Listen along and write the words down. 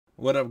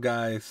What up,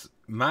 guys?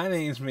 My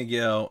name's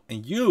Miguel,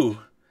 and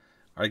you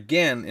are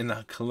again in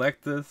the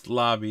Collector's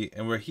Lobby,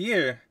 and we're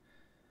here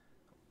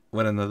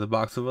with another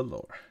box of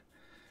Allure.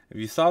 If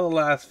you saw the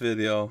last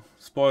video,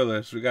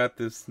 spoilers, we got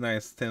this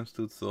nice Tim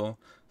Stützle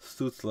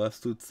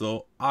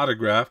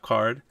autograph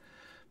card.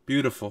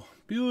 Beautiful,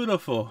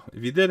 beautiful.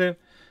 If you didn't,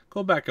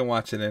 go back and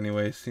watch it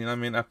anyways. You know what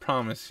I mean? I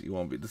promise you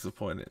won't be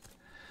disappointed.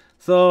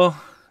 So,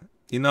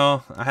 you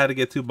know, I had to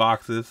get 2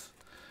 boxes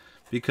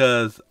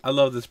because I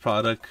love this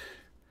product.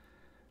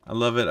 I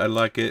love it. I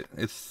like it.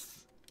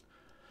 It's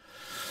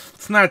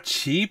not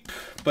cheap,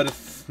 but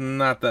it's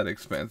not that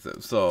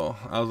expensive. So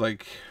I was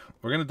like,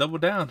 we're gonna double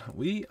down.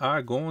 We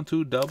are going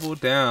to double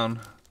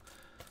down.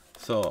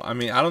 So I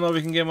mean, I don't know if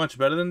we can get much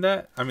better than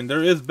that. I mean,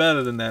 there is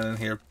better than that in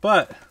here,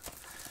 but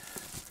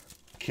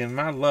can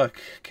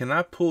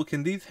I pull?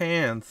 Can these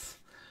hands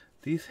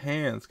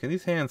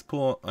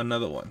pull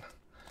another one?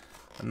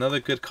 Another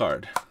good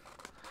card.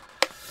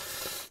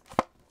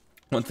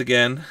 Once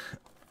again,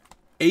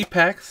 8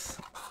 packs.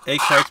 8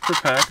 cards per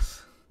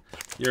packs.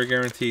 You're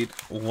guaranteed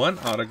 1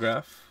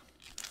 autograph.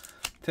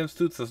 Tim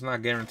Stützle's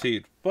not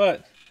guaranteed,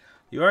 but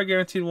you are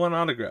guaranteed 1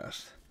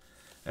 autograph.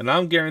 And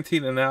I'm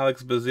guaranteed an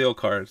Alex Bazile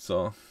card,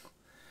 so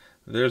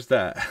there's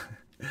that.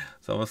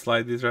 So I'm gonna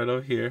slide these right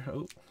over here.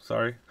 Oh,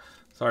 sorry.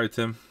 Sorry,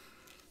 Tim.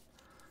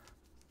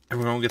 And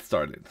we're gonna get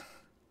started.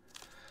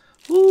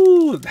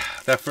 Ooh,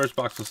 that first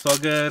box was so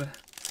good.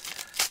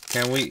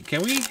 Can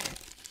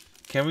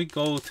we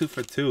go 2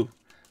 for 2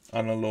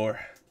 on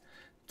Allure?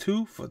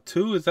 2 for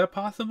 2, is that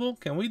possible?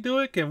 Can we do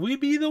it? Can we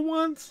be the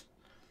ones?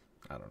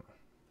 I don't know.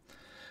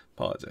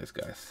 Apologize,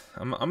 guys.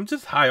 I'm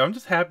just high. I'm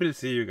just happy to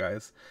see you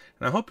guys,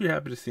 and I hope you're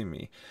happy to see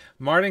me.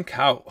 Martin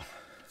Kaut,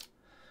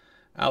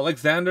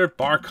 Alexander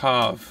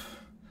Barkov,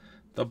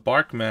 the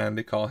Barkman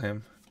they call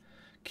him.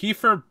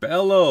 Kiefer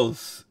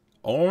Bellows,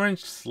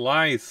 Orange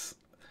Slice.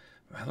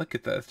 Man, look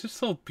at that. It's just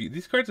so beautiful.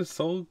 These cards are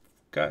so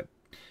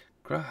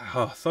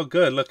so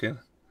good looking.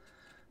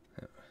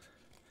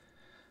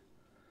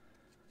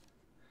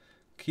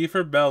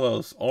 Kiefer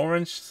Bellows,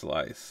 Orange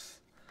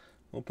Slice.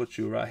 We'll put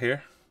you right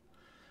here.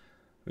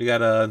 We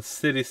got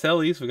City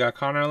Sellies. We got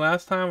Connor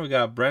last time. We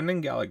got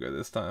Brendan Gallagher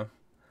this time.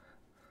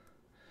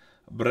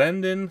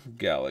 Brendan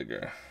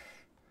Gallagher.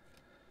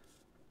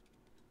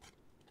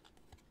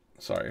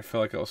 Sorry, I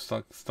feel like I was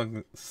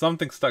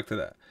something stuck to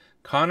that.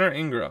 Connor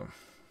Ingram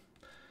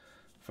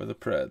for the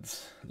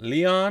Preds.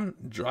 Leon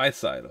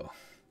Draisaitl.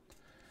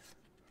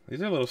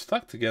 These are a little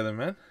stuck together,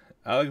 man.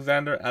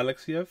 Alexander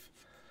Alexiev.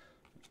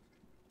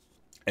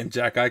 And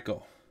Jack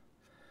Eichel.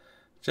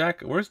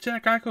 Where's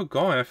Jack Eichel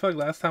going? I feel like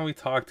last time we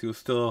talked, he was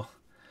still,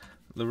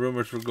 the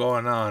rumors were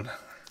going on.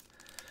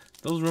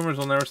 Those rumors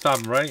will never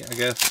stop, right? I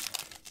guess.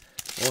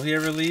 Will he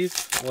ever leave?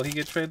 Will he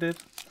get traded?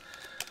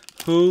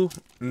 Who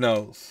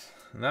knows?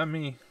 Not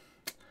me.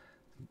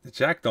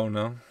 Jack don't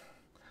know.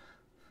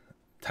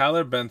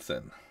 Tyler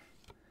Benson.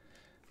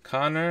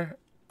 Connor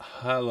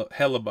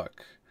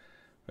Hellebuck.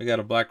 We got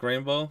a black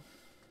rainbow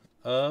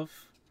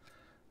of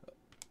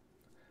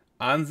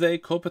Anze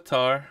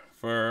Kopitar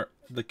for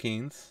the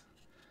Kings.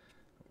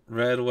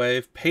 Red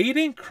Wave.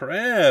 Peyton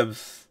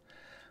Krebs.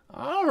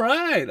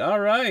 Alright.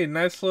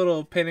 Nice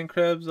little Peyton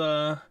Krebs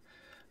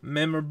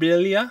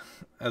memorabilia.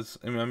 I'm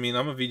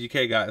a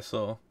VGK guy,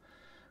 so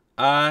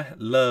I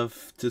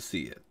love to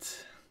see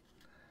it.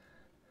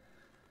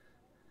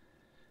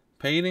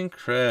 Peyton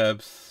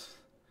Krebs.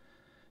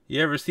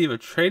 You ever receive a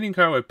trading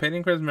card with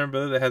Peyton Krebs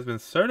memorabilia that has been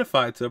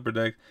certified to Upper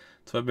Deck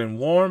to have been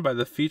worn by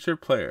the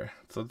featured player?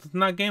 So it's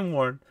not game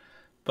worn,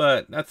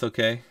 but that's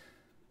okay.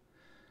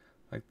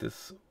 Like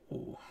this.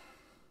 Ooh.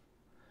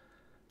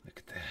 Look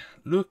at that.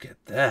 Look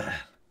at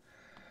that.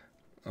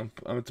 I'm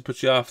going to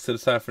put you off to the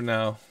side for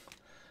now,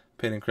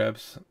 Peyton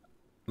Krebs.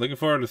 Looking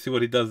forward to see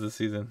what he does this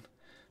season.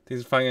 I think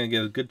he's finally going to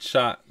get a good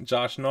shot.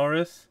 Josh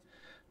Norris.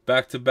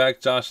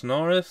 Back-to-back Josh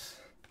Norris.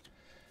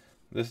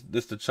 This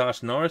the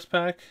Josh Norris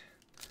pack.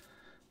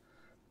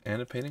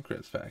 And a Peyton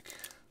Krebs pack.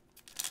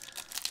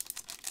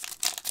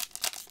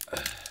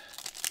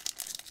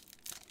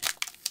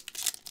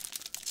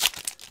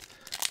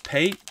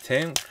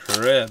 Peyton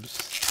Krebs.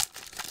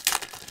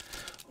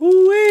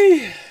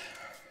 Ooh-wee.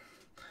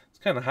 It's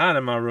kind of hot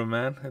in my room,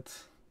 man. Let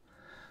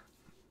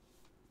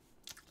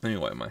me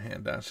wipe my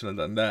hand down. Should have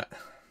done that.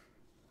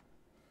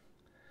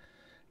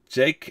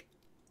 Jake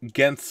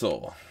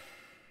Gensel.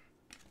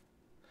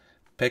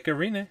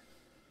 Pecorine.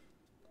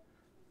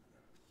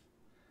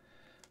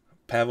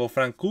 Pavel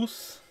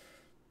Francouz.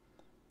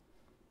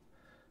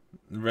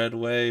 Red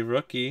Wave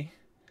rookie.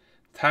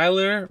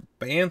 Tyler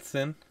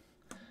Benson,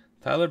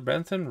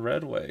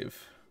 Red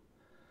Wave.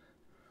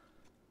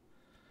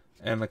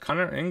 And the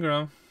Connor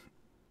Ingram,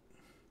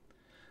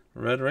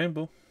 Red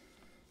Rainbow.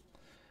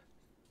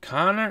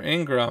 Connor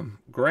Ingram,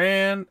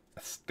 Grand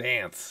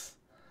Stance.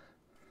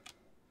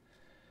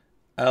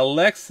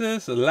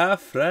 Alexis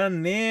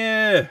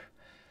Lafreniere.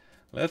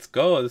 Let's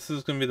go. This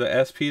is going to be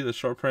the SP, the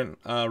short print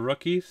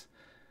rookies.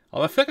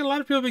 Although I feel like a lot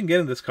of people have been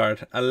getting this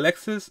card.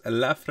 Alexis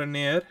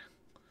Lafreniere.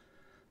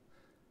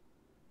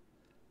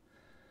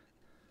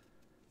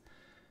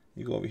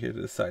 You go over here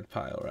to the side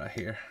pile right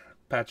here.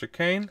 Patrick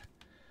Kane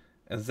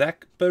and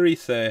Zach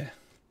Parise.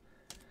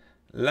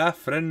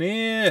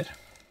 Lafreniere.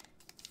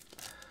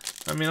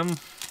 I mean,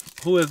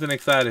 who isn't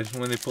excited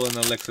when they pull in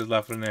Alexis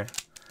Lafreniere?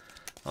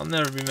 I'll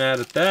never be mad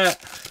at that.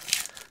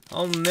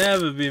 I'll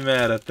never be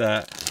mad at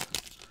that.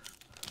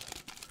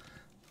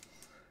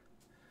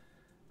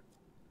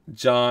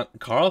 John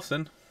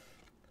Carlson.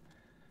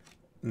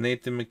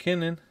 Nathan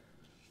McKinnon.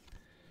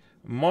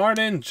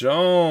 Martin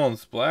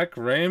Jones. Black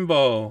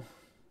Rainbow.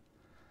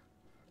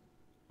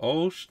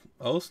 Oh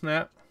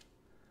snap.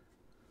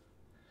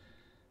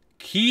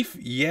 Keith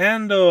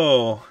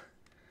Yando.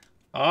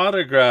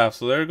 Autograph.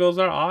 So there goes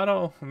our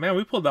auto. Man,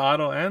 we pulled the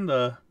auto and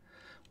the...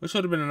 Which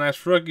would have been a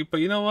nice rookie. But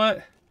you know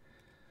what?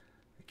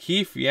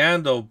 Keith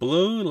Yando.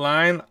 Blue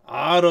line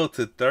auto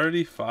to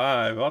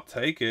 35. I'll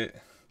take it.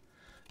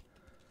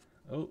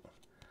 Oh.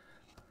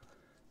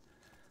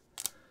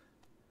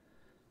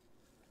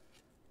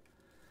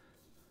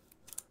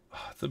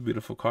 Oh, it's a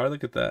beautiful card.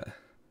 Look at that.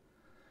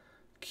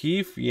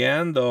 Keith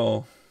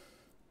Yando.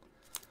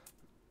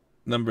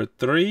 Number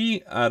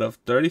 3 out of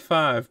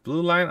 35.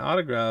 Blue line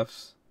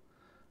autographs.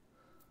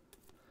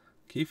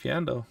 Keith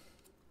Yando.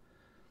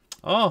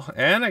 Oh,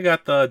 and I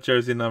got the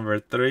jersey number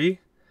 3.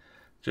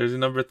 Jersey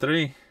number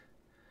 3.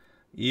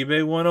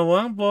 eBay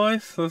 101,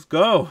 boys. Let's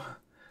go.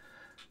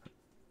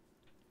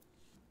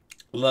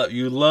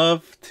 You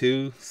love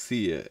to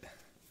see it.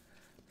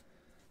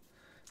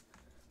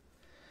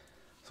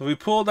 So we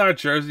pulled our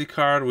jersey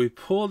card. We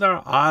pulled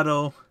our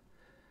auto.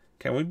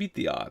 Can we beat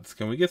the odds?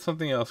 Can we get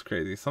something else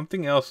crazy?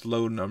 Something else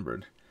low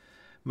numbered.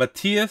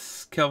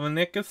 Matthias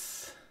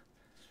Kelvinicus.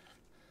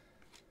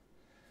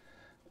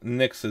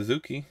 Nick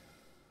Suzuki.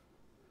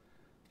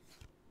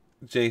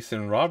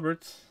 Jason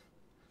Roberts.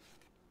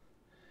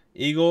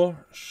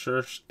 Igor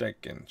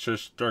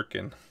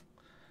Shesterkin.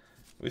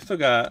 We still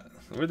got...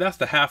 That's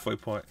the halfway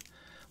point.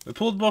 We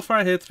pulled both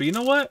our hits, but you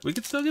know what? We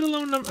could still get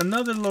a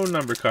another low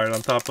number card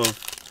on top of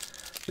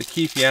the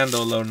Keith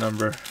Yando low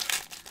number.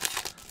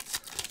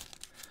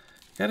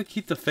 Gotta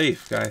keep the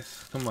faith,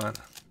 guys. Come on.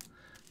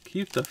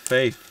 Keep the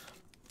faith.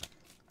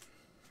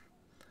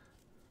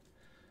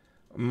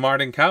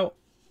 Martin Kaut.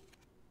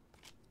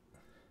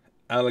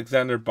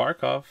 Alexander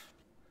Barkov.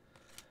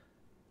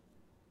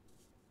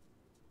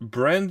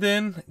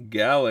 Brendan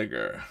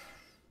Gallagher.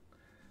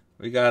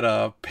 We got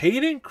a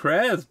Peyton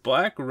Krebs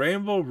Black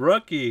Rainbow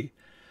rookie.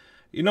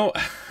 You know,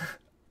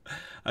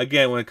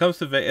 again, when it comes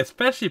to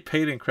especially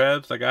Peyton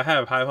Krebs, like I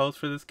have high hopes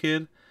for this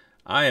kid.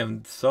 I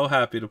am so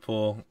happy to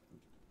pull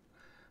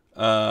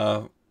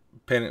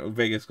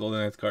Vegas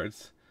Golden Knights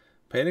cards.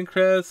 Peyton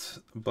Krebs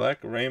Black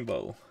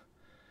Rainbow.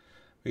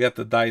 We got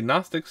the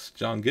Diagnostics,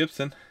 John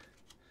Gibson.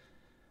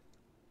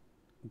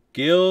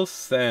 Gil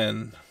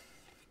Sen.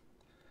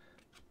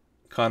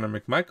 Connor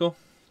McMichael.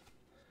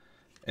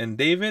 And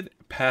David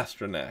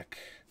Pasternak.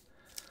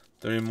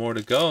 3 more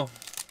to go.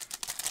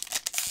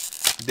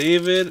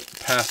 David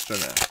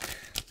Pasternak.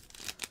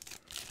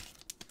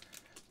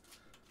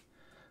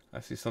 I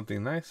see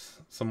something nice.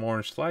 Some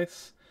orange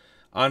slice.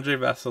 Andre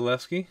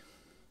Vasilevsky.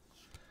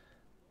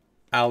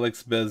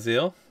 Alex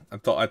Bazile.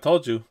 I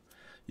told you.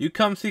 You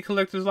come see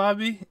Collector's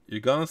Lobby, you're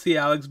going to see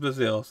Alex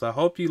Bazile. So I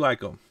hope you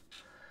like him.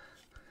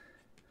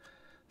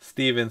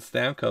 Steven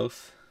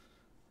Stamkos.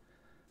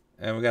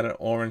 And we got an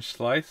orange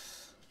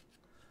slice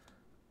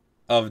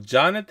of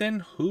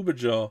Jonathan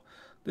Huberdeau.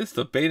 This is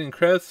the Peyton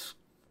Krebs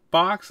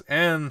box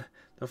and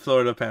the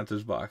Florida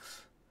Panthers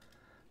box.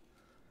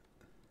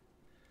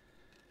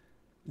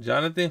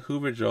 Jonathan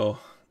Huberdeau.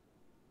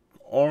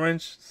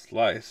 Orange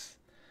slice.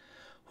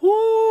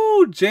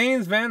 Woo!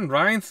 James Van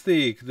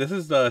Riemsdyk. This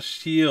is the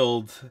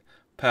shield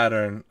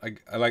pattern.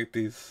 I like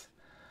these.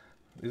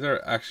 These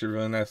are actually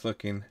really nice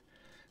looking.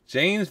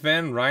 James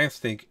Van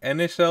Riemsdyk.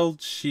 NHL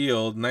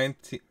Shield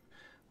 19.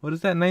 What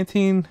is that?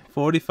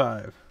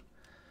 1945.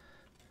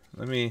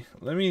 Let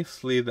me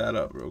sleeve that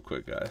up real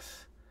quick,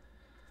 guys.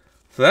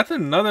 So that's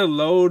another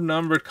low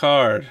number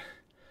card.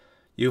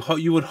 You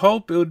would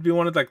hope it would be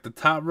one of like the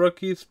top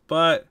rookies,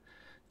 but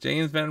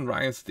James Van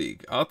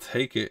Riemsdyk, I'll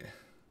take it.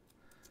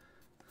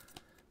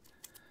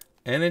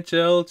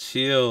 NHL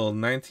Shield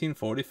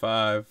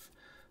 1945.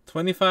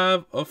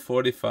 25 of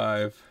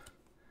 45.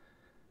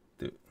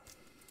 Did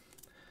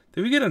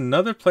we get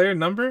another player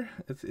number?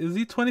 Is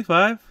he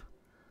 25?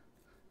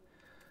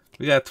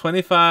 We got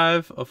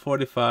 25 of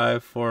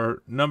 45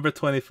 for number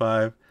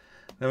 25.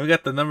 Then we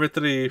got the number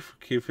 3 for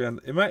Keith Yando.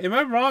 Am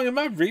I wrong? Am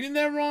I reading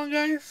that wrong,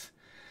 guys?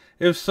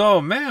 If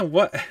so, man,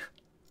 what?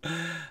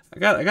 I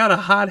got a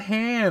hot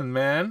hand,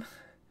 man.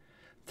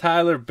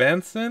 Tyler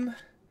Benson,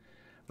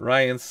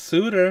 Ryan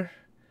Suter,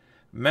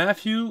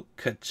 Matthew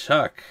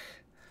Tkachuk.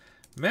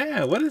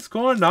 Man, what is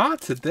going on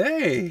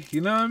today?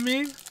 You know what I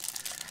mean?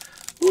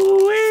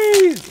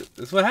 Woo-wee!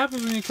 That's what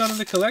happens when you come to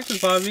the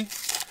collector's hobby.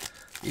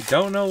 You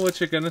don't know what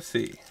you're gonna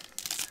see.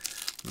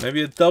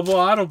 Maybe a double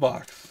auto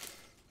box.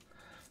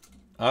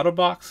 Auto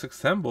box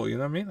assemble, you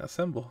know what I mean?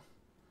 Assemble.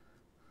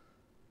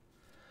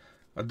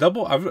 A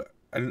double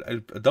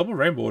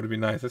rainbow would be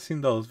nice. I've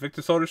seen those.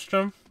 Victor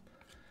Soderstrom.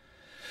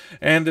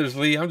 Anders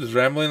Lee, I'm just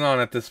rambling on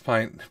at this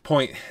point.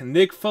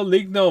 Nick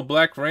Foligno,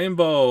 Black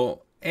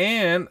Rainbow,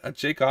 and a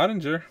Jake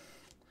Ottinger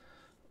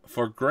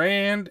for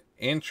Grand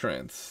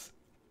Entrance.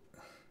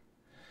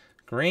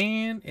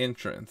 Grand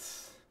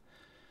Entrance.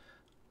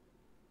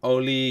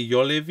 Oli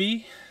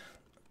Yolevi,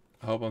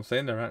 I hope I'm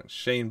saying that right.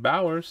 Shane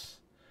Bowers,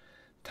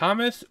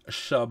 Thomas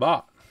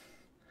Shabbat,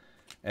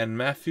 and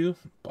Matthew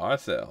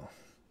Barzell.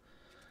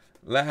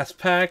 Last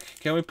pack.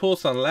 Can we pull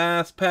some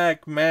last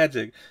pack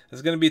magic?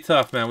 It's going to be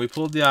tough, man. We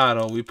pulled the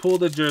auto. We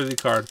pulled the jersey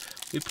card.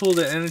 We pulled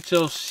the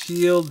NHL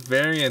Shield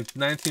variant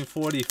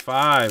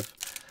 1945.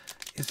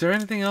 Is there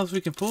anything else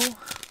we can pull?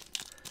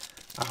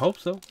 I hope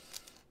so.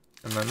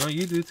 And I know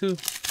you do too.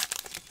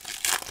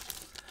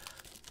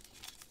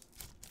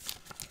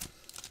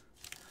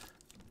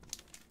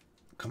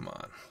 Come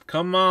on.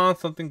 Come on,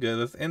 something good.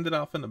 Let's end it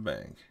off in the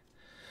bank.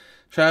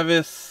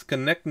 Travis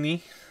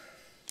Konechny.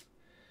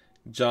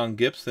 John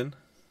Gibson.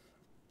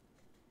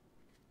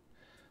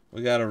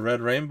 We got a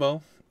red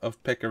rainbow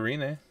of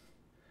Pecorine.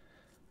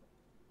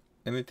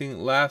 Anything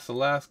last? The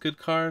last good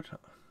card?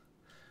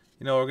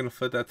 You know, we're going to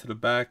flip that to the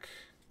back.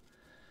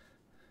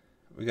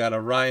 We got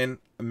a Ryan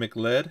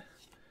McLeod.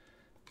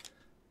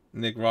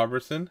 Nick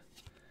Robertson.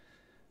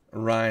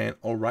 Ryan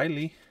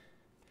O'Reilly.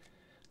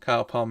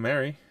 Kyle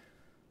Palmieri.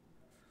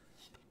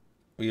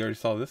 We already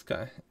saw this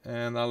guy.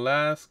 And the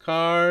last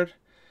card,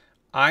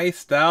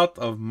 iced out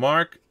of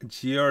Mark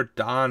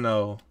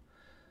Giordano.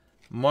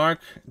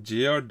 Mark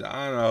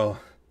Giordano.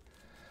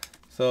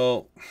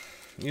 So,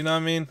 you know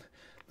what I mean?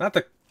 Not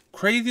the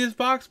craziest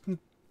box,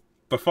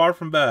 but far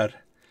from bad.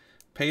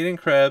 Peyton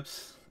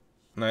Krebs.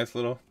 Nice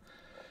little.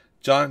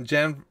 James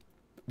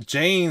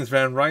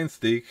Van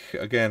Reinsteek.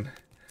 Again.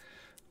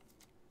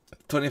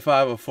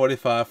 25 of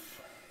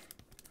 45.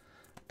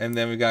 And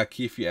then we got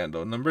Keith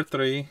Yandel. Number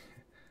 3.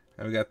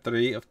 And we got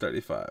 3 of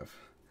 35.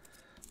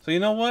 So you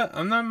know what?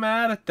 I'm not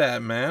mad at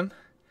that, man.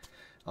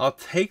 I'll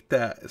take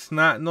that. It's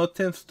not no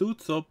Tim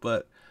Stutzel,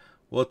 but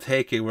we'll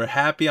take it. We're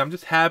happy. I'm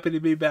just happy to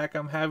be back.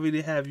 I'm happy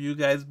to have you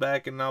guys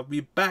back, and I'll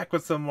be back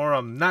with some more.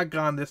 I'm not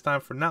gone this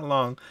time for not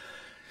long.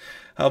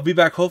 I'll be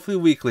back hopefully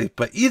weekly.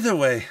 But either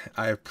way,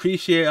 I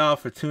appreciate y'all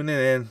for tuning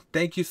in.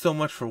 Thank you so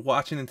much for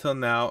watching until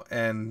now,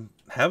 and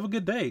have a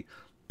good day.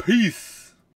 Peace.